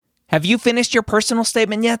Have you finished your personal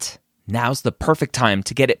statement yet? Now's the perfect time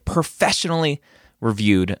to get it professionally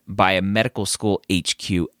reviewed by a medical school HQ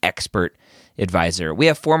expert advisor. We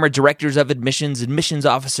have former directors of admissions, admissions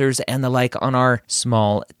officers, and the like on our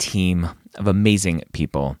small team of amazing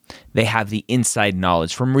people. They have the inside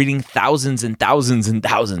knowledge from reading thousands and thousands and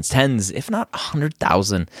thousands, tens, if not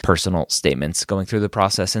 100,000 personal statements, going through the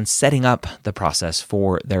process and setting up the process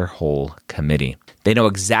for their whole committee. They know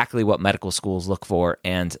exactly what medical schools look for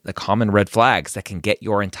and the common red flags that can get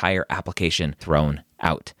your entire application thrown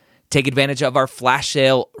out. Take advantage of our flash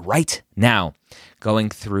sale right now, going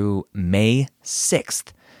through May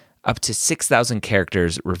 6th, up to 6,000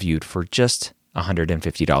 characters reviewed for just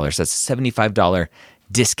 $150. That's a $75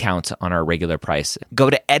 discount on our regular price. Go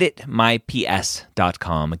to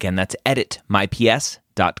editmyps.com. Again, that's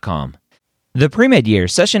editmyps.com. The Pre-Med Year,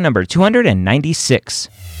 session number 296.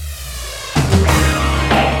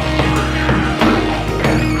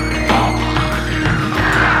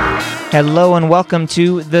 Hello and welcome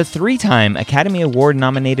to the 3-time Academy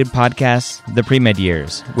Award-nominated podcast, The Pre-Med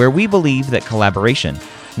Years, where we believe that collaboration,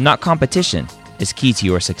 not competition, is key to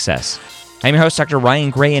your success. I'm your host, Dr. Ryan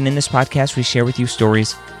Gray, and in this podcast, we share with you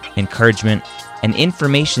stories, encouragement, and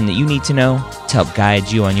information that you need to know to help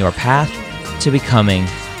guide you on your path to becoming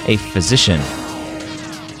a physician.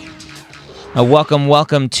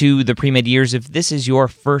 Welcome to The Pre-Med Years. If this is your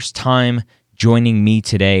first time joining me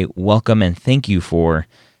today, welcome and thank you for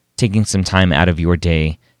taking some time out of your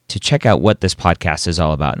day to check out what this podcast is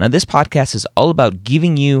all about. Now, this podcast is all about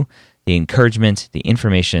giving you the encouragement, the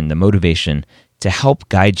information, the motivation to help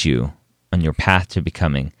guide you on your path to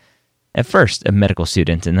becoming, at first, a medical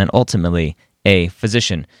student and then ultimately a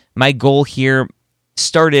physician. My goal here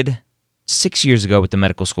started 6 years ago with the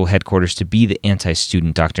medical school headquarters to be the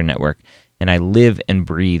Anti-Student Doctor Network, and I live and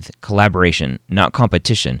breathe collaboration, not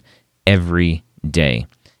competition, every day.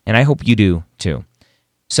 And I hope you do too.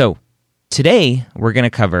 So, today, we're going to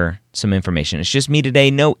cover some information. It's just me today,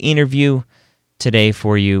 no interview today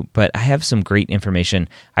for you, but I have some great information.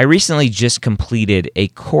 I recently just completed a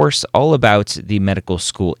course all about the medical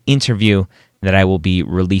school interview that I will be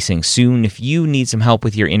releasing soon. If you need some help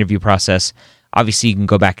with your interview process, obviously you can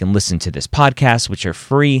go back and listen to this podcast, which are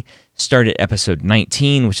free. Start at episode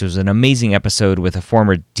 19, which was an amazing episode with a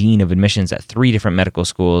former dean of admissions at 3 different medical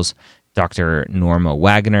schools, Dr. Norma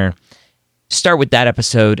Wagner. Start with that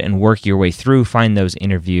episode and work your way through. Find those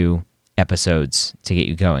interview episodes to get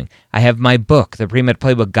you going. I have my book, The Pre-Med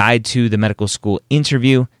Playbook Guide to the Medical School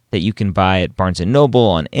Interview, that you can buy at Barnes & Noble,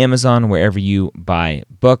 on Amazon, wherever you buy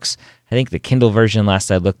books. I think the Kindle version,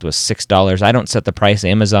 last I looked, was $6. I don't set the price,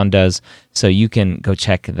 Amazon does, so you can go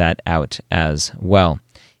check that out as well.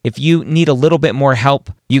 If you need a little bit more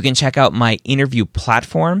help, you can check out my interview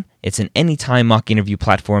platform. It's an anytime mock interview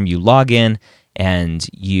platform. You log in, and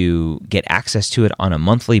you get access to it on a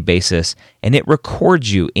monthly basis, and it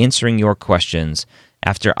records you answering your questions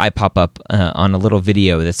after I pop up on a little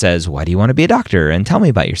video that says, why do you want to be a doctor? And tell me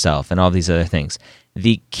about yourself, and all these other things.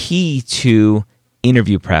 The key to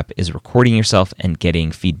interview prep is recording yourself and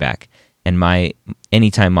getting feedback. And my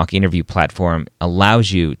Anytime Mock Interview platform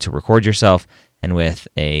allows you to record yourself, and with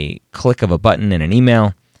a click of a button and an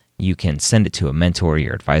email, you can send it to a mentor,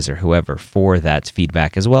 your advisor, whoever, for that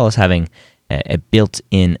feedback, as well as having a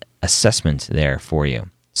built-in assessment there for you.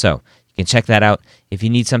 So you can check that out. If you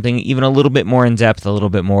need something even a little bit more in-depth, a little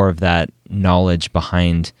bit more of that knowledge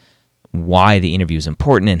behind why the interview is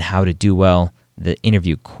important and how to do well, the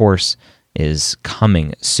interview course is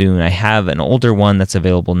coming soon. I have an older one that's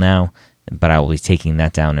available now, but I will be taking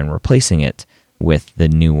that down and replacing it with the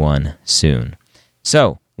new one soon.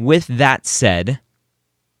 So with that said,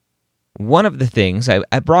 one of the things,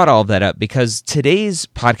 I brought all of that up because today's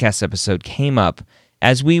podcast episode came up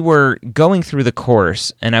as we were going through the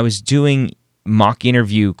course and I was doing mock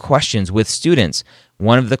interview questions with students.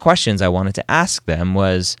 One of the questions I wanted to ask them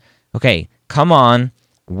was, okay, come on,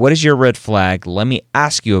 what is your red flag? Let me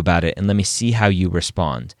ask you about it and let me see how you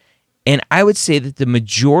respond. And I would say that the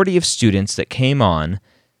majority of students that came on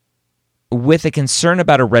with a concern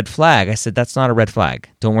about a red flag, I said, that's not a red flag.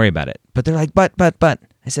 Don't worry about it. But they're like, but.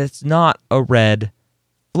 I said, it's not a red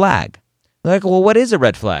flag. They're like, well, what is a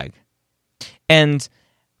red flag? And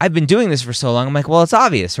I've been doing this for so long, I'm like, well, it's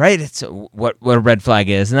obvious, right? It's what a red flag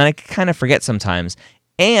is. And then I kind of forget sometimes.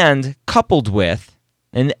 And coupled with,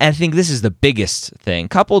 and I think this is the biggest thing,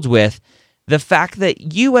 coupled with the fact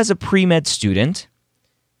that you as a pre-med student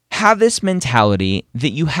have this mentality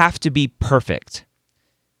that you have to be perfect.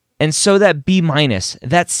 And so that B-,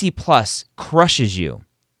 that C+, crushes you.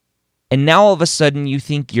 And now all of a sudden you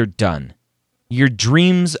think you're done. Your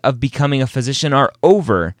dreams of becoming a physician are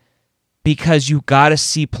over because you got a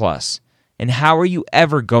C plus. And how are you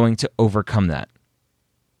ever going to overcome that?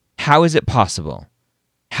 How is it possible?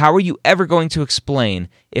 How are you ever going to explain,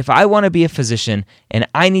 if I want to be a physician and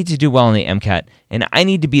I need to do well on the MCAT and I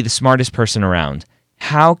need to be the smartest person around,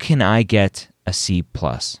 how can I get a C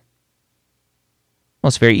plus? Well,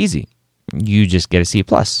 it's very easy. You just get a C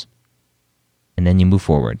plus. And then you move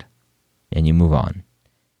forward and you move on.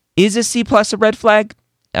 Is a C plus a red flag?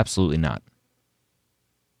 Absolutely not.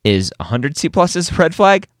 Is 100 C pluses a red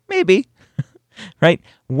flag? Maybe. Right?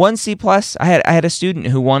 1 C plus, I had a student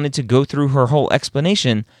who wanted to go through her whole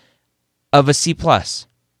explanation of a C plus.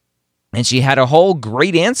 And she had a whole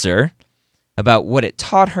great answer about what it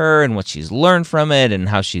taught her and what she's learned from it and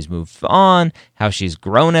how she's moved on, how she's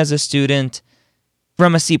grown as a student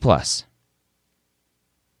from a C plus.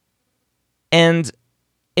 And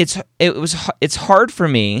it's hard for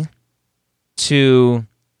me to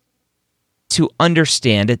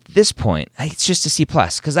understand at this point. It's just a C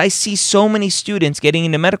plus because I see so many students getting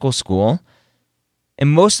into medical school,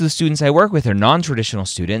 and most of the students I work with are non-traditional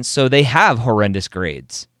students, so they have horrendous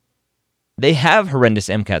grades. They have horrendous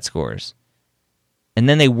MCAT scores. And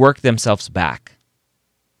then they work themselves back,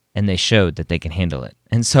 and they showed that they can handle it.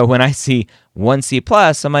 And so when I see 1 C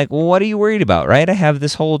plus, I'm like, well, what are you worried about, right? I have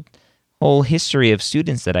this whole history of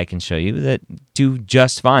students that I can show you that do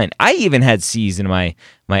just fine. I even had C's in my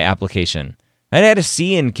application. I had a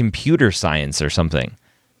C in computer science or something.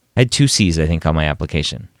 I had 2 C's, I think, on my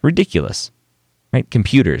application. Ridiculous, right?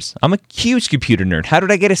 Computers. I'm a huge computer nerd. How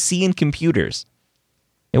did I get a C in computers?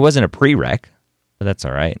 It wasn't a prereq, but that's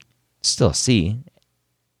all right. Still a C.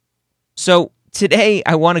 So today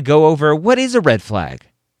I want to go over what is a red flag.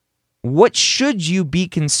 What should you be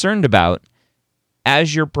concerned about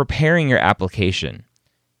as you're preparing your application?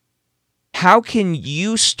 How can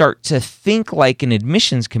you start to think like an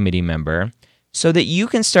admissions committee member so that you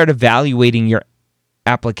can start evaluating your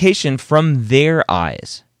application from their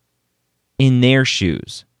eyes, in their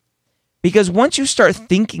shoes? Because once you start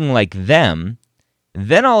thinking like them,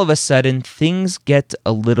 then all of a sudden things get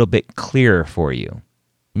a little bit clearer for you.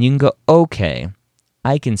 And you can go, okay,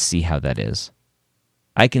 I can see how that is.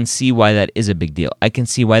 I can see why that is a big deal. I can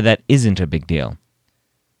see why that isn't a big deal.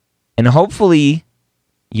 And hopefully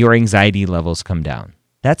your anxiety levels come down.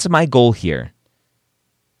 That's my goal here.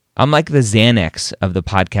 I'm like the Xanax of the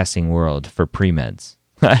podcasting world for pre-meds.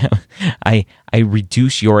 I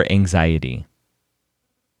reduce your anxiety.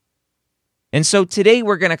 And so today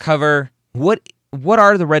we're going to cover what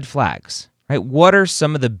are the red flags, right? What are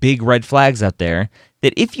some of the big red flags out there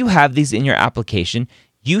that if you have these in your application,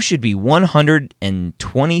 you should be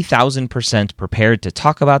 120,000% prepared to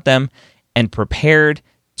talk about them and prepared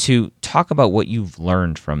to talk about what you've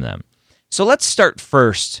learned from them. So let's start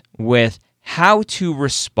first with how to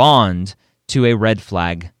respond to a red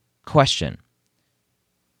flag question.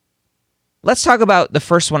 Let's talk about the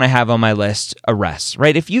first one I have on my list, arrests,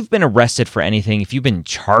 right? If you've been arrested for anything, if you've been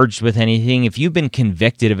charged with anything, if you've been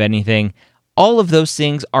convicted of anything, all of those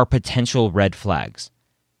things are potential red flags.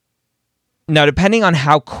 Now, depending on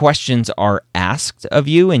how questions are asked of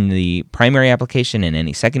you in the primary application and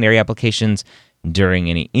any secondary applications, during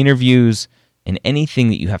any interviews, and anything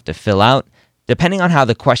that you have to fill out, depending on how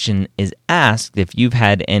the question is asked, if you've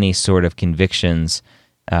had any sort of convictions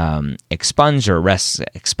expunged or arrests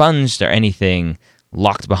expunged or anything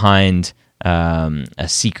locked behind a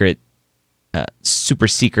secret, super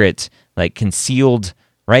secret, like concealed,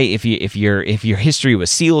 right? If your history was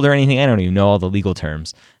sealed or anything, I don't even know all the legal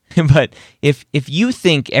terms. But if you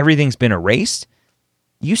think everything's been erased,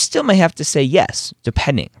 you still may have to say yes,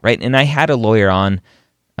 depending, right? And I had a lawyer on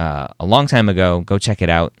a long time ago. Go check it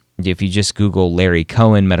out. If you just Google Larry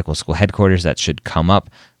Cohen, Medical School Headquarters, that should come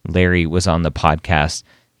up. Larry was on the podcast.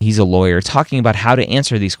 He's a lawyer talking about how to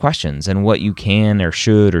answer these questions and what you can or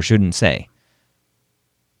shouldn't say.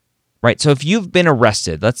 Right, so if you've been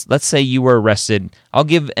arrested, let's say you were arrested. I'll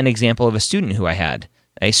give an example of a student who I had.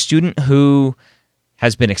 A student who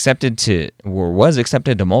has been accepted to, or was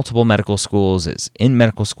accepted to multiple medical schools, is in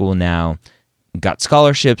medical school now, got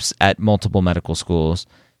scholarships at multiple medical schools.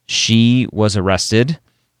 She was arrested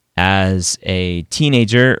as a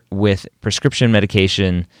teenager with prescription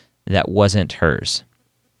medication that wasn't hers.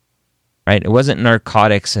 Right? It wasn't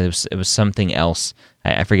narcotics. It was something else.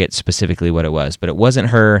 I forget specifically what it was, but it wasn't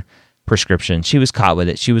her prescription. She was caught with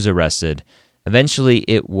it. She was arrested. Eventually,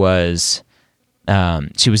 it was...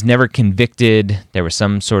 she was never convicted. There was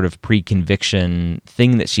some sort of pre-conviction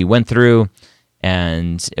thing that she went through,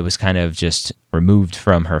 and it was kind of just removed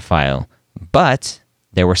from her file. But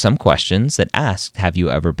there were some questions that asked, have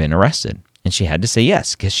you ever been arrested? And she had to say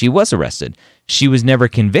yes, because she was arrested. She was never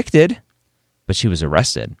convicted, but she was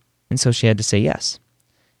arrested. And so she had to say yes.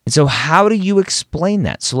 And so how do you explain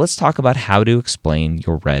that? So let's talk about how to explain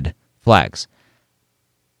your red flags.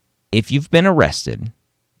 If you've been arrested,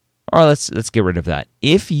 or let's get rid of that.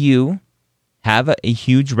 If you have a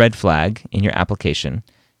huge red flag in your application,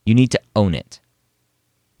 you need to own it.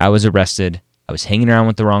 I was arrested. I was hanging around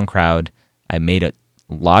with the wrong crowd. I made a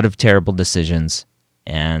lot of terrible decisions,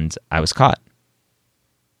 and I was caught.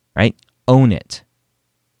 Right? Own it.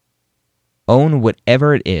 Own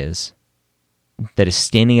whatever it is that is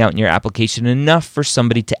standing out in your application enough for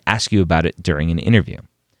somebody to ask you about it during an interview.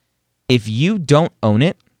 If you don't own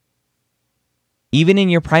it, even in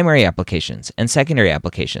your primary applications and secondary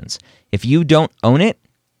applications, if you don't own it,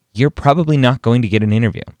 you're probably not going to get an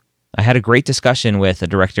interview. I had a great discussion with a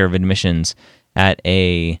director of admissions at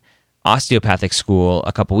a osteopathic school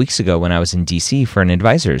a couple weeks ago when I was in DC for an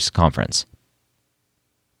advisors conference.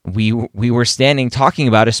 We were standing talking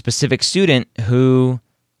about a specific student who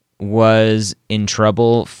was in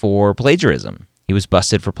trouble for plagiarism. He was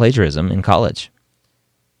busted for plagiarism in college,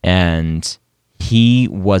 and he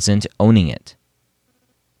wasn't owning it.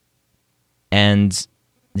 And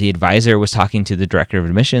the advisor was talking to the director of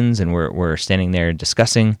admissions, and we're standing there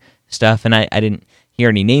discussing stuff. And I didn't hear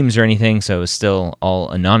any names or anything, so it was still all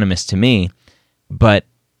anonymous to me. But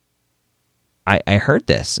I heard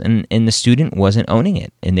this, and the student wasn't owning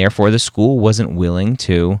it, and therefore the school wasn't willing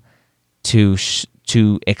to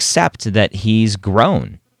accept that he's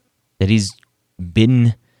grown, that he's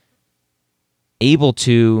been able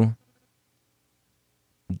to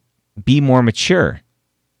be more mature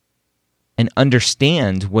and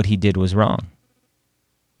understand what he did was wrong.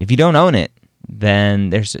 If you don't own it, then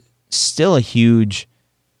there's still a huge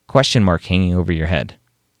question mark hanging over your head.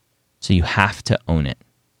 So you have to own it.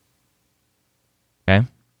 Okay?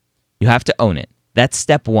 You have to own it. That's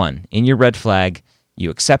step one. In your red flag, you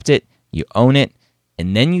accept it, you own it,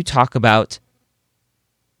 and then you talk about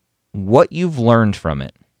what you've learned from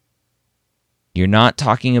it. You're not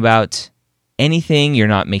talking about anything. You're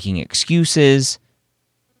not making excuses.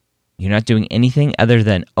 You're not doing anything other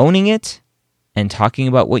than owning it and talking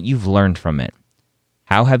about what you've learned from it.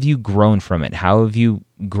 How have you grown from it? How have you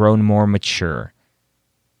grown more mature?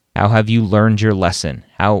 How have you learned your lesson?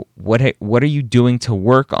 What are you doing to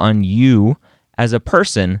work on you as a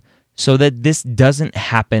person so that this doesn't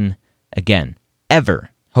happen again, ever,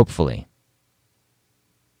 hopefully?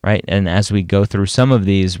 Right? And as we go through some of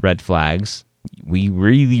these red flags, we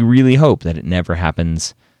really, really hope that it never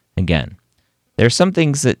happens again. There's some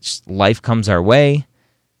things that life comes our way,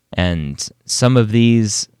 and some of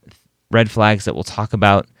these red flags that we'll talk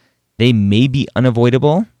about, they may be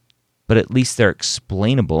unavoidable, but at least they're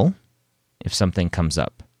explainable if something comes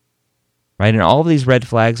up. Right? And all of these red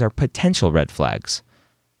flags are potential red flags.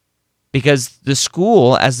 Because the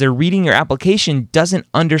school, as they're reading your application, doesn't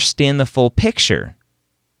understand the full picture.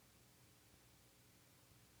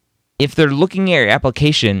 If they're looking at your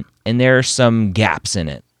application and there are some gaps in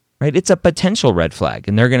it, right, it's a potential red flag.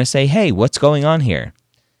 And they're going to say, hey, what's going on here?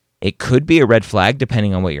 It could be a red flag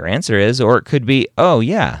depending on what your answer is, or it could be, oh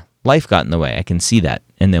yeah, life got in the way. I can see that,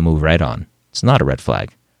 and then move right on. It's not a red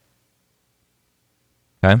flag.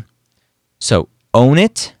 Okay? So own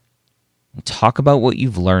it and talk about what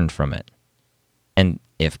you've learned from it. And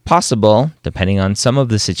if possible, depending on some of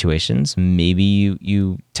the situations, maybe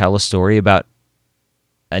you tell a story about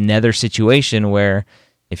another situation where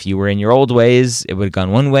if you were in your old ways, it would have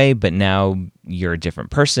gone one way, but now you're a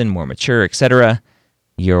different person, more mature, etc.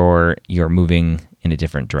 You're moving in a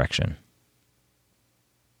different direction.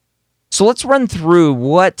 So let's run through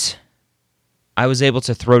what I was able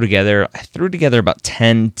to throw together. I threw together about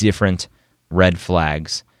 10 different red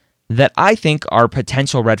flags that I think are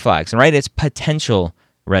potential red flags. And right, it's potential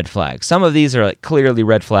red flags. Some of these are like clearly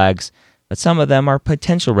red flags, but some of them are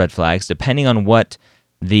potential red flags depending on what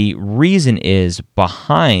the reason is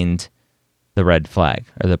behind the red flag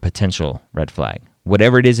or the potential red flag.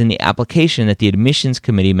 Whatever it is in the application that the admissions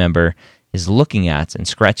committee member is looking at and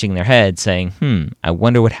scratching their head saying, I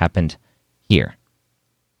wonder what happened here.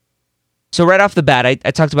 So right off the bat, I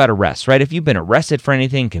talked about arrests, right? If you've been arrested for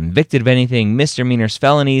anything, convicted of anything, misdemeanors,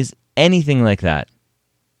 felonies, anything like that,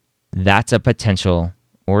 that's a potential,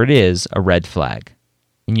 or it is a red flag,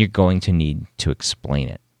 and you're going to need to explain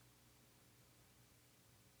it.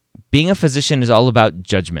 Being a physician is all about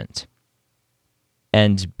judgment,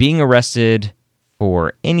 and being arrested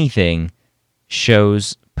for anything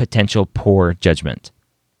shows potential poor judgment.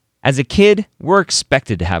 As a kid, we're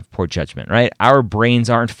expected to have poor judgment, right? Our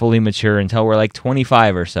brains aren't fully mature until we're like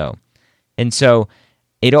 25 or so. And so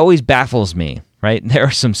it always baffles me, right? There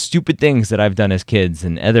are some stupid things that I've done as kids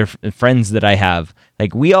and other friends that I have.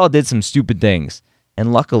 Like, we all did some stupid things.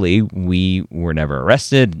 And luckily, we were never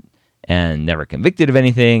arrested and never convicted of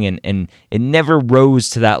anything, and it never rose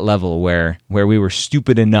to that level where we were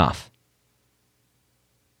stupid enough.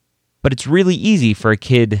 But it's really easy for a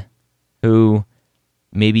kid who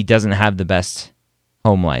maybe doesn't have the best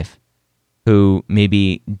home life, who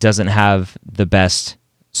maybe doesn't have the best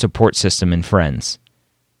support system and friends,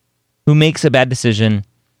 who makes a bad decision,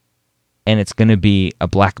 and it's going to be a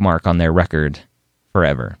black mark on their record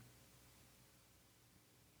forever.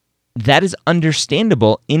 That is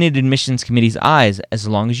understandable in an admissions committee's eyes as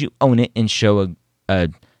long as you own it and show a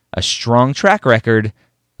strong track record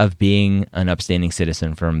of being an upstanding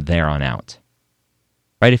citizen from there on out.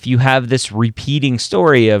 Right? If you have this repeating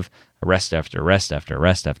story of arrest after arrest after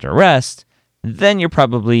arrest after arrest, then you're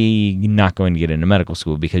probably not going to get into medical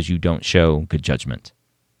school because you don't show good judgment.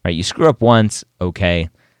 Right? You screw up once, okay.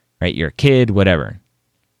 Right? You're a kid, whatever.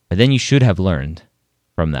 But then you should have learned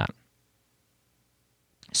from that.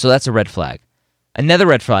 So that's a red flag. Another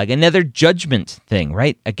red flag, another judgment thing,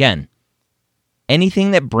 right? Again,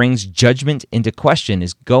 anything that brings judgment into question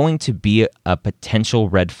is going to be a potential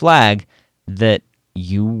red flag that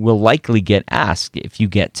you will likely get asked if you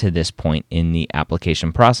get to this point in the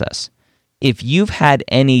application process. If you've had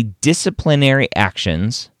any disciplinary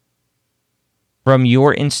actions from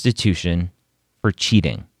your institution for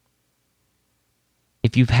cheating,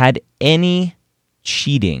 if you've had any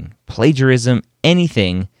cheating, plagiarism,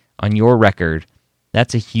 anything on your record,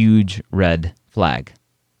 that's a huge red flag.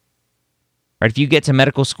 Right? If you get to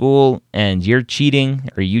medical school and you're cheating,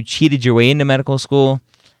 or you cheated your way into medical school,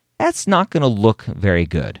 that's not going to look very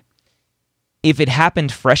good. If it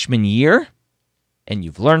happened freshman year, and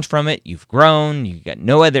you've learned from it, you've grown, you got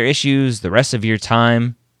no other issues the rest of your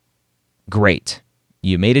time, great.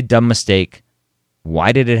 You made a dumb mistake.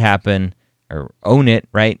 Why did it happen? Or own it,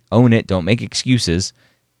 right? Own it. Don't make excuses.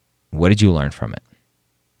 What did you learn from it?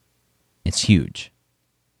 It's huge.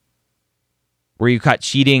 Were you caught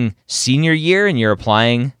cheating senior year and you're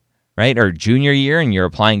applying, right? Or junior year and you're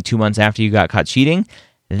applying 2 months after you got caught cheating?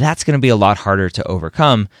 That's going to be a lot harder to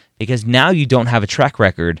overcome because now you don't have a track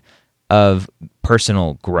record of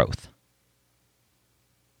personal growth.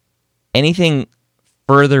 Anything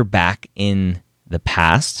further back in the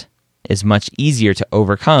past is much easier to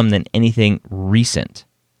overcome than anything recent.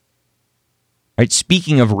 Right,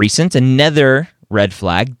 speaking of recent, another red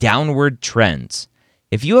flag, downward trends.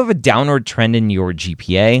 If you have a downward trend in your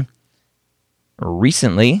GPA,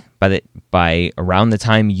 recently, by around the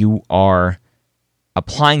time you are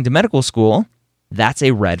applying to medical school, that's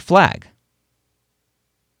a red flag.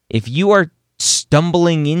 If you are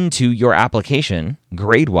stumbling into your application,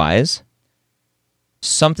 grade-wise,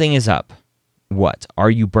 something is up. What?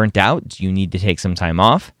 Are you burnt out? Do you need to take some time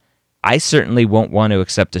off? I certainly won't want to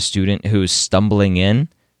accept a student who's stumbling in,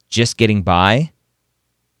 just getting by,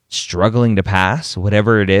 struggling to pass,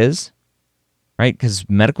 whatever it is, right? Because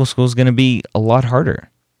medical school is going to be a lot harder.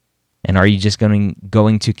 And are you just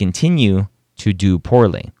going to continue to do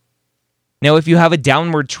poorly? Now, if you have a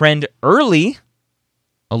downward trend early,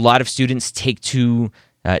 a lot of students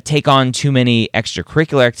take on too many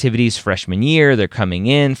extracurricular activities freshman year. They're coming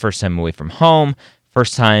in, first time away from home,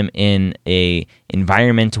 first time in a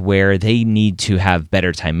environment where they need to have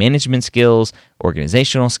better time management skills,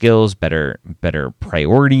 organizational skills, better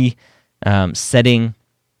priority setting,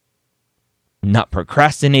 not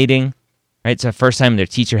procrastinating, right? It's the first time their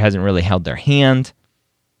teacher hasn't really held their hand.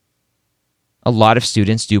 A lot of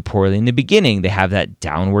students do poorly in the beginning. They have that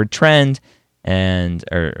downward trend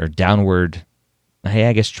or downward,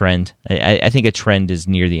 I guess trend. I think a trend is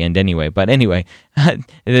near the end anyway. But anyway,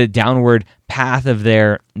 the downward path of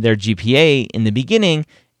their GPA in the beginning,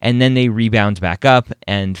 and then they rebound back up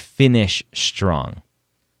and finish strong,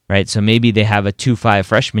 right? So maybe they have a 2.5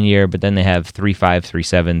 freshman year, but then they have 3.5,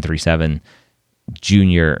 3.7, 3.7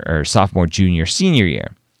 junior or sophomore, junior, senior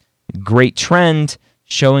year. Great trend,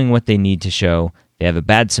 showing what they need to show. They have a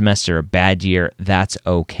bad semester, a bad year, that's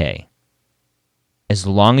okay. As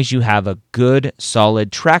long as you have a good,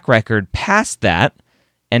 solid track record past that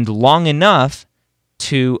and long enough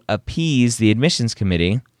to appease the admissions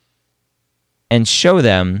committee and show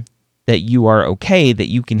them that you are okay, that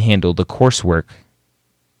you can handle the coursework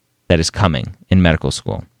that is coming in medical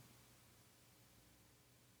school.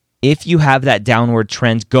 If you have that downward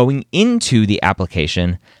trend going into the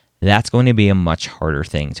application, that's going to be a much harder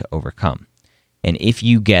thing to overcome. And if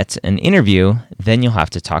you get an interview, then you'll have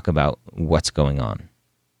to talk about what's going on.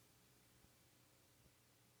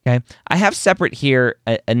 Okay, I have separate here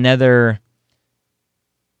another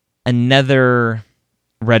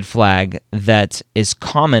red flag that is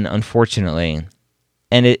common, unfortunately,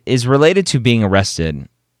 and it is related to being arrested,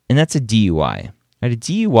 and that's a DUI. Right, a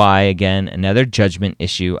DUI, again, another judgment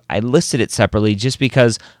issue. I listed it separately just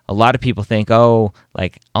because a lot of people think, oh,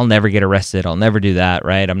 like, I'll never get arrested. I'll never do that,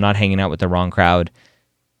 right? I'm not hanging out with the wrong crowd.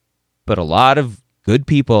 But a lot of good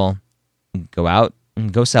people go out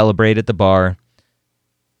and go celebrate at the bar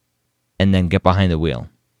and then get behind the wheel.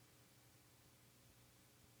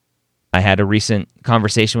 I had a recent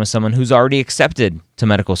conversation with someone who's already accepted to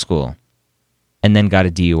medical school and then got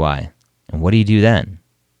a DUI. And what do you do then?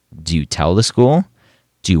 Do you tell the school?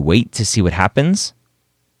 Do you wait to see what happens?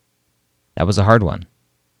 That was a hard one.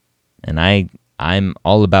 And I'm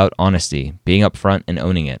all about honesty, being upfront and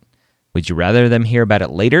owning it. Would you rather them hear about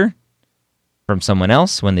it later from someone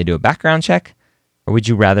else when they do a background check? Or would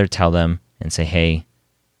you rather tell them and say, hey,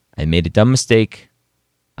 I made a dumb mistake.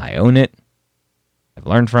 I own it. I've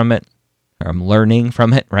learned from it. Or I'm learning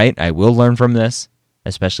from it, right? I will learn from this,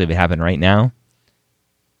 especially if it happened right now.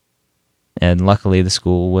 And luckily, the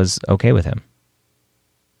school was okay with him.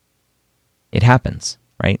 It happens,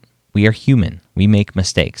 right? We are human. We make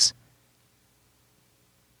mistakes.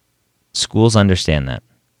 Schools understand that.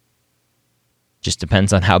 Just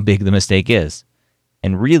depends on how big the mistake is.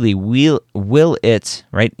 And really, will it,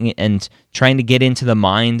 right? And trying to get into the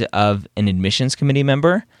mind of an admissions committee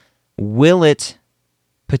member, will it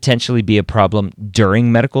potentially be a problem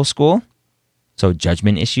during medical school? So,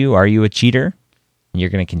 judgment issue, are you a cheater? You're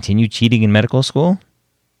going to continue cheating in medical school?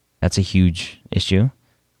 That's a huge issue,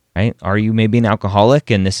 right? Are you maybe an alcoholic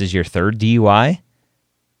and this is your third DUI?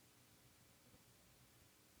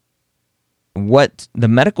 What the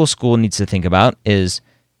medical school needs to think about is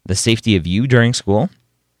the safety of you during school,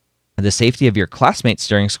 the safety of your classmates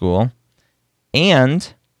during school,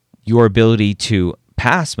 and your ability to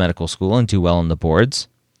pass medical school and do well on the boards,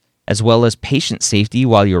 as well as patient safety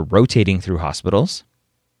while you're rotating through hospitals.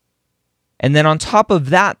 And then on top of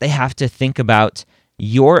that, they have to think about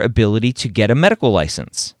your ability to get a medical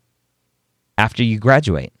license after you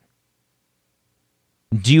graduate.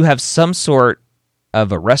 Do you have some sort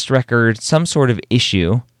of arrest record, some sort of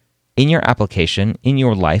issue in your application, in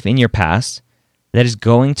your life, in your past, that is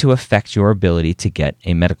going to affect your ability to get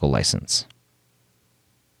a medical license?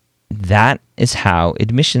 That is how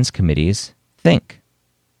admissions committees think.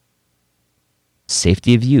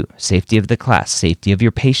 Safety of you, safety of the class, safety of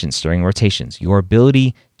your patients during rotations, your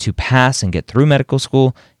ability to pass and get through medical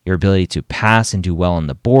school, your ability to pass and do well on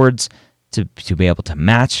the boards, to be able to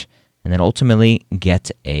match, and then ultimately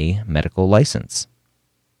get a medical license.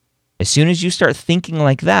 As soon as you start thinking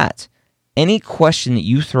like that, any question that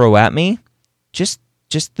you throw at me, just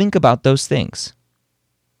think about those things.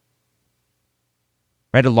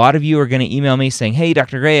 Right? A lot of you are going to email me saying, hey,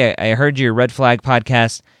 Dr. Gray, I heard your Red Flag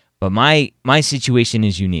podcast, but my situation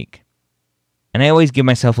is unique. And I always give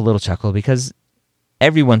myself a little chuckle because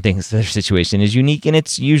everyone thinks their situation is unique, and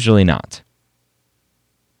it's usually not.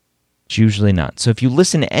 It's usually not. So if you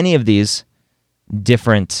listen to any of these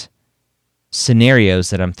different scenarios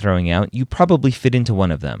that I'm throwing out, you probably fit into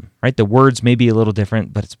one of them, right? The words may be a little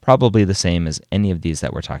different, but it's probably the same as any of these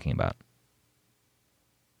that we're talking about.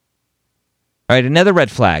 All right, another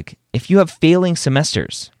red flag. If you have failing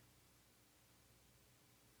semesters,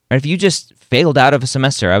 right, if you just failed out of a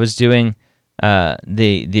semester, I was doing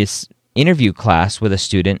this interview class with a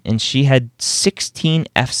student, and she had 16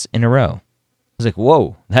 Fs in a row. I was like,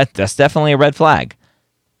 whoa, that's definitely a red flag.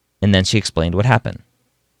 And then she explained what happened.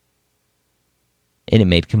 And it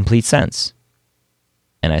made complete sense.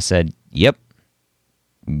 And I said, yep,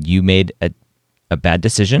 you made a bad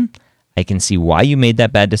decision. I can see why you made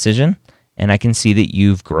that bad decision. And I can see that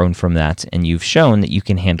you've grown from that and you've shown that you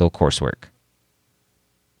can handle coursework.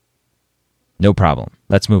 No problem.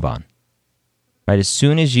 Let's move on. Right? As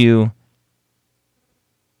soon as you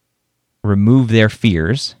remove their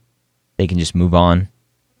fears, they can just move on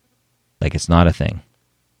like it's not a thing.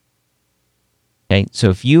 Okay? So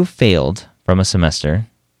if you failed from a semester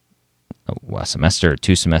or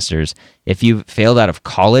 2 semesters, if you failed out of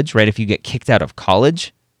college, right? If you get kicked out of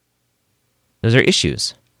college, those are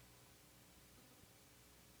issues.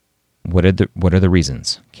 What are the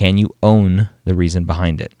reasons? Can you own the reason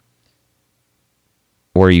behind it?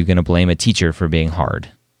 Or are you going to blame a teacher for being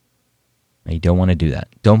hard? You don't want to do that.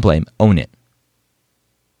 Don't blame, own it.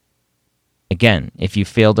 Again, if you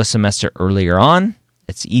failed a semester earlier on,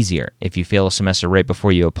 it's easier. If you fail a semester right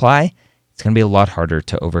before you apply, it's going to be a lot harder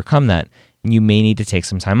to overcome that. And you may need to take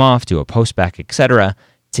some time off, do a post-bac, etc.,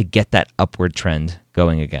 to get that upward trend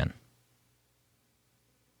going again.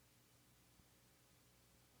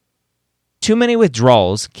 Too many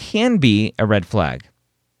withdrawals can be a red flag.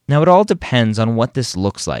 Now, it all depends on what this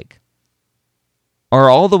looks like. Are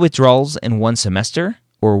all the withdrawals in one semester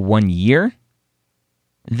or 1 year?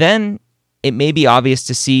 Then it may be obvious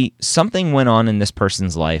to see something went on in this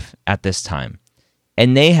person's life at this time,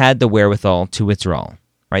 and they had the wherewithal to withdraw,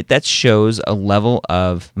 right? That shows a level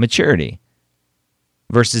of maturity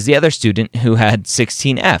versus the other student who had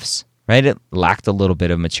 16 Fs, right? It lacked a little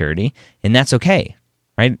bit of maturity, and that's okay,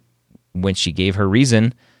 right? When she gave her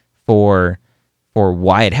reason for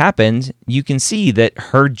why it happened, you can see that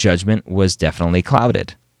her judgment was definitely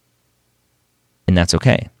clouded, and that's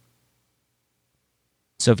okay.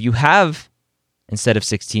 So if you have, instead of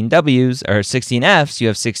 16 Ws or 16 Fs, you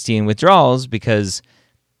have 16 withdrawals because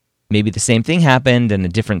maybe the same thing happened and a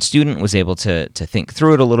different student was able to think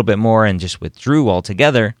through it a little bit more and just withdrew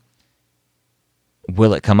altogether.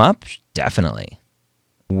 Will it come up? Definitely.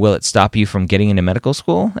 Will it stop you from getting into medical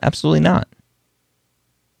school? Absolutely not.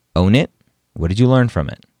 Own it. What did you learn from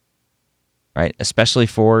it? Right? Especially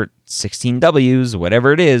for 16 Ws,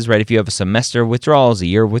 whatever it is, right? If you have a semester of withdrawals, a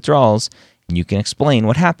year of withdrawals, and you can explain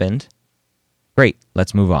what happened, great,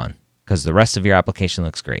 let's move on, because the rest of your application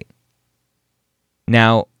looks great.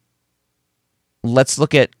 Now, let's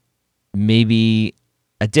look at maybe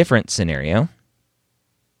a different scenario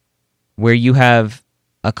where you have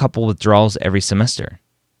a couple withdrawals every semester.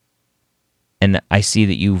 And I see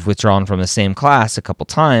that you've withdrawn from the same class a couple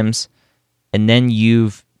times, and then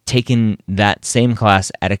you've taken that same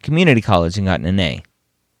class at a community college and gotten an A.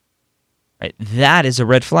 Right? That is a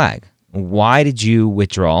red flag. Why did you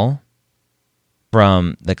withdraw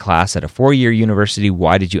from the class at a 4-year university?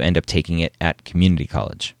 Why did you end up taking it at community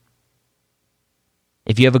college?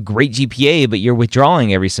 If you have a great GPA, but you're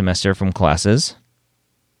withdrawing every semester from classes,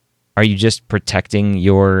 are you just protecting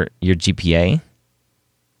your GPA?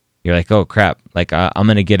 You're like, oh crap, like I'm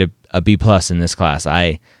going to get a B plus in this class.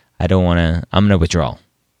 I don't want to, I'm going to withdraw.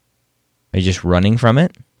 Are you just running from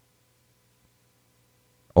it?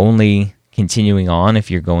 Only continuing on if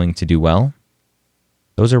you're going to do well?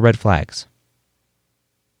 Those are red flags.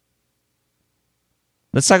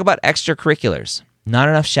 Let's talk about extracurriculars. Not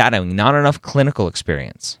enough shadowing, not enough clinical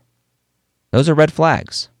experience. Those are red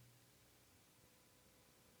flags.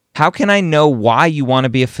 How can I know why you want to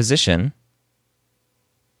be a physician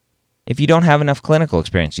if you don't have enough clinical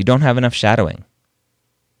experience, you don't have enough shadowing?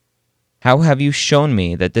 How have you shown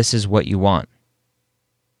me that this is what you want?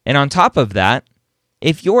 And on top of that,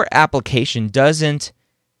 if your application doesn't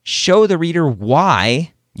show the reader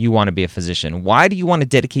why you want to be a physician, why do you want to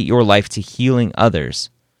dedicate your life to healing others?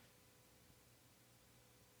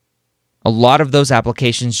 A lot of those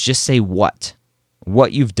applications just say what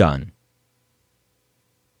you've done,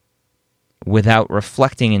 without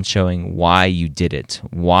reflecting and showing why you did it,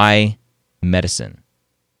 why medicine.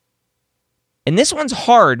 And this one's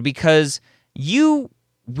hard because you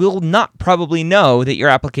will not probably know that your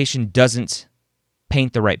application doesn't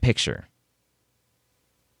paint the right picture.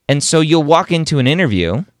 And so you'll walk into an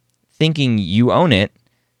interview thinking you own it,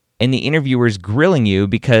 and the interviewer's grilling you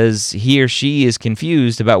because he or she is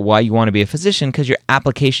confused about why you want to be a physician because your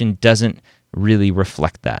application doesn't really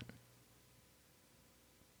reflect that.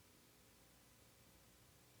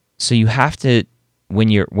 So you have to, when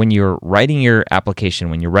you're writing your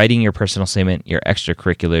application, when you're writing your personal statement, your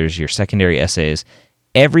extracurriculars, your secondary essays,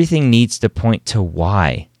 everything needs to point to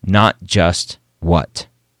why, not just what.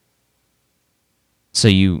 So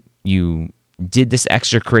you did this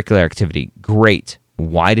extracurricular activity. Great.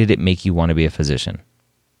 Why did it make you want to be a physician?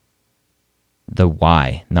 The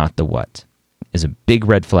why, not the what, is a big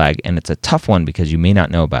red flag, and it's a tough one because you may not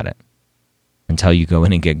know about it until you go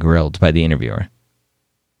in and get grilled by the interviewer.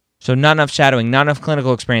 So not enough shadowing, not enough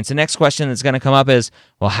clinical experience. The next question that's going to come up is,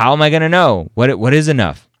 well, how am I going to know? What is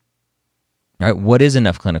enough? All right, what is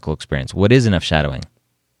enough clinical experience? What is enough shadowing?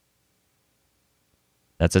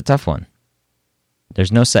 That's a tough one.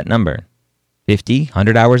 There's no set number. 50,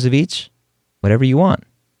 100 hours of each? Whatever you want.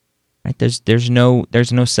 Right? There's no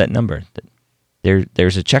set number.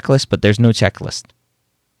 There's a checklist, but there's no checklist.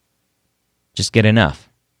 Just get enough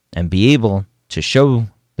and be able to show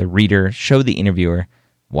the reader, show the interviewer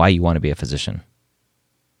why you want to be a physician.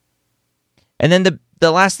 And then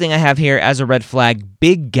the last thing I have here as a red flag,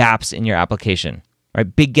 big gaps in your application.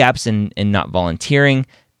 Right? Big gaps in not volunteering,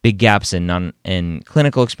 big gaps in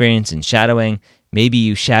clinical experience and shadowing. Maybe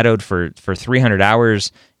you shadowed for 300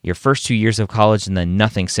 hours your first 2 years of college and then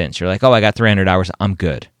nothing since. You're like, oh, I got 300 hours, I'm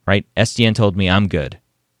good, right? SDN told me I'm good.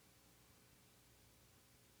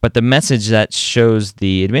 But the message that shows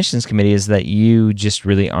the admissions committee is that you just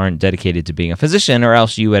really aren't dedicated to being a physician, or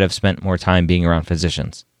else you would have spent more time being around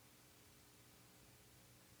physicians.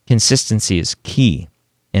 Consistency is key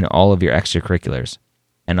in all of your extracurriculars,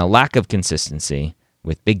 and a lack of consistency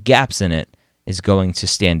with big gaps in it is going to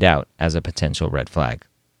stand out as a potential red flag.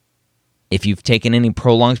 If you've taken any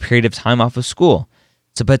prolonged period of time off of school,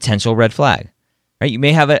 it's a potential red flag. Right? You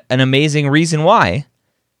may have an amazing reason why,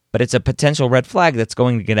 but it's a potential red flag that's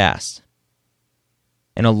going to get asked.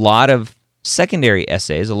 And a lot of secondary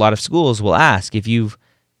essays, a lot of schools will ask, if you've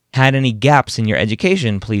had any gaps in your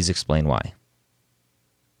education, please explain why.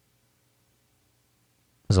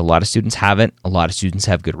 Because a lot of students haven't. A lot of students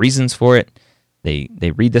have good reasons for it. They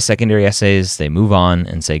read the secondary essays, they move on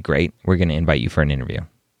and say, great, we're going to invite you for an interview.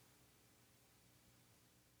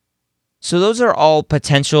 So those are all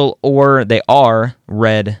potential, or they are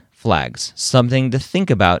red flags, something to think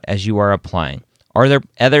about as you are applying. Are there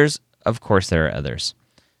others? Of course there are others.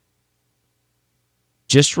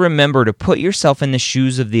 Just remember to put yourself in the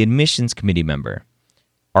shoes of the admissions committee member.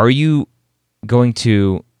 Are you going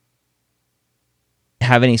to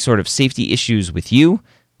have any sort of safety issues with you,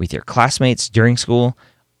 with your classmates during school,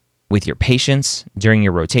 with your patients during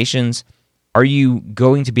your rotations? Are you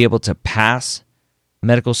going to be able to pass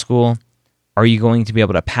medical school? Are you going to be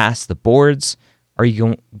able to pass the boards? Are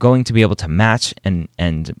you going to be able to match?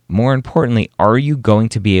 And more importantly, are you going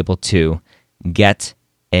to be able to get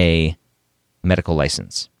a medical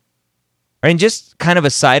license? And just kind of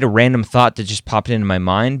aside, a random thought that just popped into my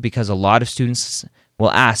mind, because a lot of students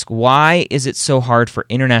will ask, why is it so hard for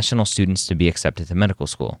international students to be accepted to medical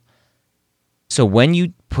school? So when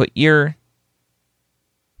you put yourself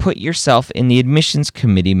in the admissions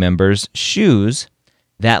committee member's shoes,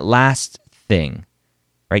 that last thing,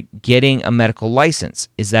 right? Getting a medical license,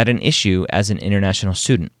 is that an issue as an international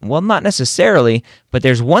student? Well, not necessarily, but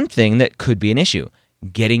there's one thing that could be an issue: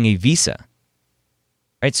 getting a visa.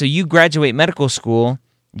 Right? So you graduate medical school,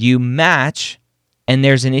 you match, and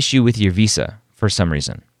there's an issue with your visa for some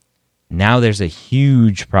reason. Now there's a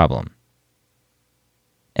huge problem.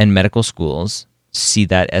 And medical schools see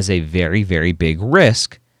that as a very, very big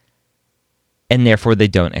risk, and therefore they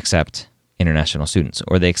don't accept international students,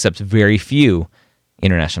 or they accept very few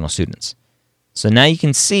international students. So now you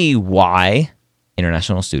can see why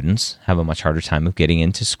international students have a much harder time of getting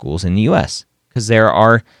into schools in the U.S., because there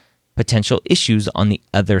are potential issues on the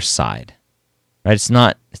other side. Right? It's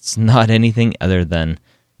not anything other than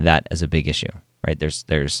that as a big issue. Right?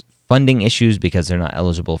 There's funding issues because they're not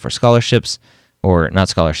eligible for scholarships, or not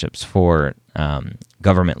scholarships, for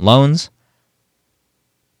government loans.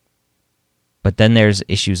 But then there's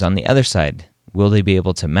issues on the other side. Will they be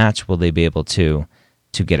able to match? Will they be able to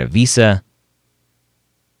get a visa?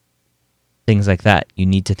 Things like that you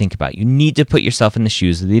need to think about. You need to put yourself in the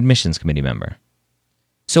shoes of the admissions committee member.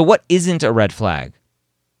 So what isn't a red flag?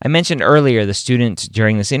 I mentioned earlier the student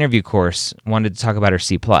during this interview course wanted to talk about her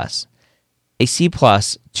C+. A C+,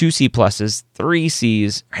 2 C+, 3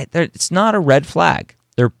 Cs, right? It's not a red flag.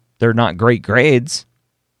 They're not great grades,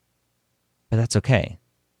 but that's okay.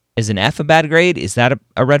 Is an F a bad grade? Is that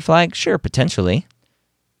a red flag? Sure, potentially.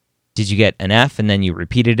 Did you get an F and then you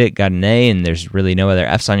repeated it, got an A, and there's really no other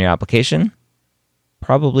Fs on your application?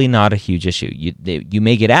 Probably not a huge issue. You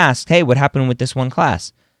may get asked, hey, what happened with this one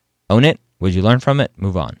class? Own it. Would you learn from it?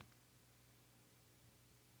 Move on.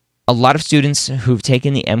 A lot of students who've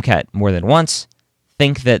taken the MCAT more than once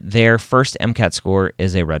think that their first MCAT score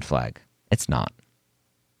is a red flag. It's not.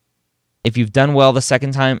 If you've done well the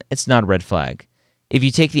second time, it's not a red flag. If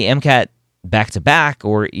you take the MCAT back-to-back,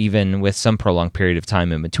 or even with some prolonged period of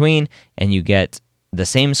time in between, and you get the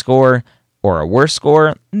same score or a worse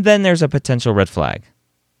score, then there's a potential red flag.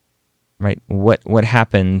 Right? What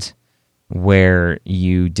happened where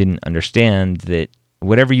you didn't understand that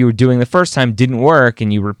whatever you were doing the first time didn't work,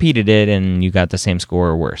 and you repeated it and you got the same score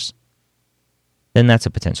or worse? Then that's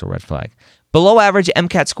a potential red flag. Below average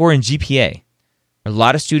MCAT score and GPA. A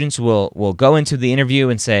lot of students will go into the interview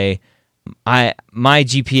and say, my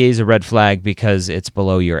GPA is a red flag because it's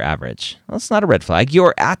below your average. Well, it's not a red flag.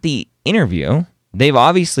 You're at the interview. They've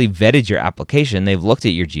obviously vetted your application. They've looked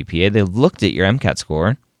at your GPA. They've looked at your MCAT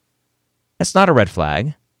score. That's not a red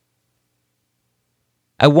flag.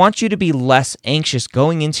 I want you to be less anxious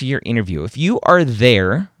going into your interview. If you are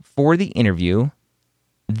there for the interview,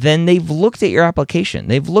 then they've looked at your application.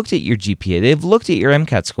 They've looked at your GPA. They've looked at your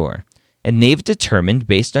MCAT score. And they've determined,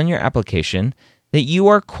 based on your application, that you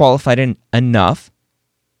are qualified enough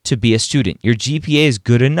to be a student. Your GPA is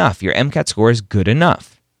good enough. Your MCAT score is good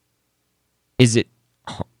enough. Is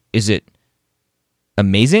it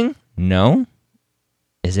amazing? No.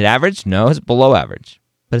 Is it average? No, it's below average.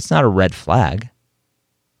 But it's not a red flag.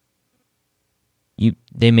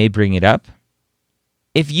 They may bring it up.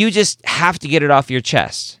 If you just have to get it off your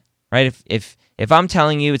chest, right? If I'm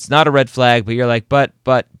telling you it's not a red flag, but you're like, but,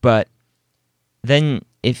 then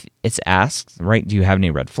if it's asked, right, do you have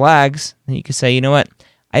any red flags? Then you can say, you know what,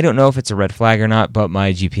 I don't know if it's a red flag or not, but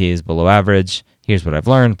my GPA is below average. Here's what I've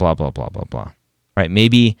learned, blah, blah, blah, blah, blah. Right?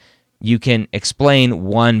 Maybe you can explain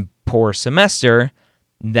one poor semester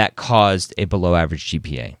that caused a below average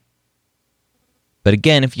GPA. But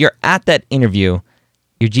again, if you're at that interview,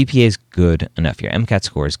 your GPA is good enough. Your MCAT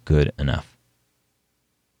score is good enough.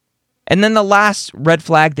 And then the last red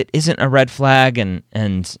flag that isn't a red flag,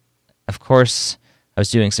 and of course, I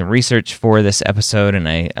was doing some research for this episode, and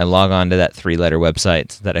I log on to that 3-letter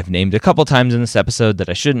website that I've named a couple times in this episode that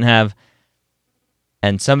I shouldn't have.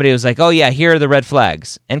 And somebody was like, oh yeah, here are the red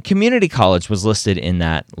flags. And community college was listed in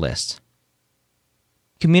that list.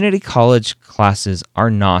 Community college classes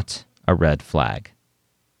are not a red flag.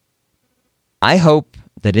 I hope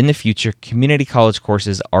that in the future, community college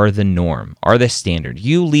courses are the norm, are the standard.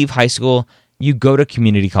 You leave high school, you go to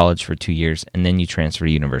community college for 2 years, and then you transfer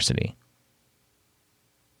to university.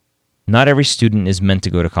 Not every student is meant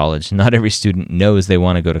to go to college. Not every student knows they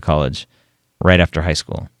want to go to college right after high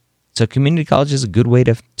school. So community college is a good way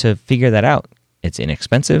to figure that out. It's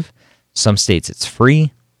inexpensive. Some states it's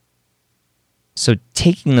free. So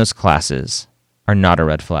taking those classes are not a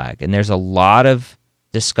red flag. And there's a lot of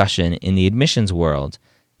discussion in the admissions world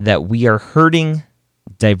that we are hurting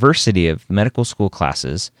diversity of medical school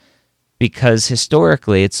classes because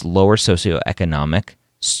historically it's lower socioeconomic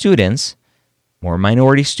students, more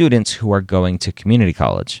minority students who are going to community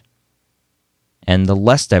college. And the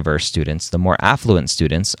less diverse students, the more affluent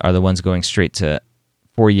students, are the ones going straight to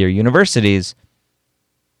 4-year universities.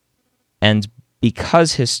 And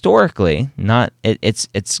because historically,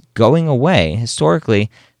 it's going away. Historically,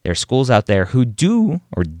 there are schools out there who do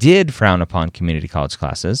or did frown upon community college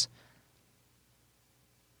classes.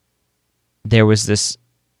 There was this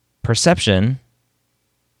perception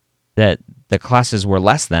that the classes were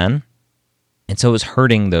less than, and so it was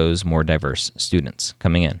hurting those more diverse students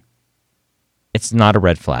coming in. It's not a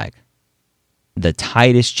red flag. The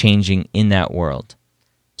tide is changing in that world.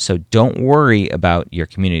 So don't worry about your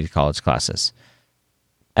community college classes.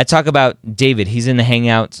 I talk about David. He's in the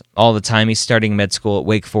Hangout all the time. He's starting med school at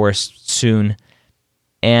Wake Forest soon.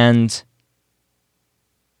 And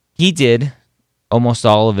he did almost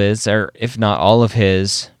all of his, or if not all of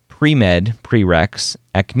his, pre-med prereqs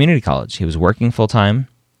at community college. He was working full-time,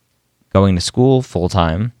 going to school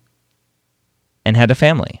full-time, and had a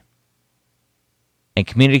family. And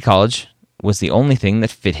community college was the only thing that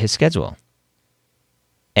fit his schedule.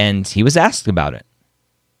 And he was asked about it.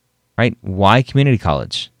 Right? Why community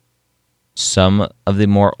college? Some of the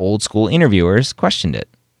more old school interviewers questioned it.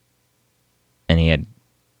 And he had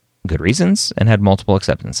good reasons and had multiple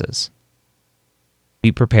acceptances.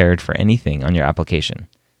 Be prepared for anything on your application.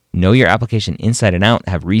 Know your application inside and out.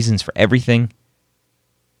 Have reasons for everything.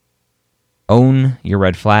 Own your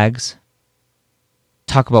red flags.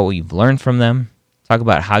 Talk about what you've learned from them. Talk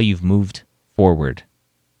about how you've moved forward.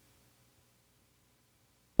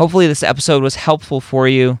 Hopefully this episode was helpful for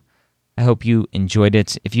you. I hope you enjoyed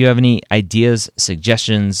it. If you have any ideas,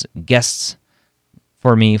 suggestions, guests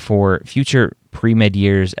for me for future pre-med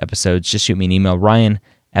years episodes, just shoot me an email,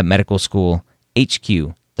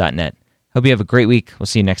 ryan@medicalschoolhq.net. Hope you have a great week. We'll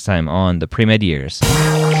see you next time on the Pre-Med Years.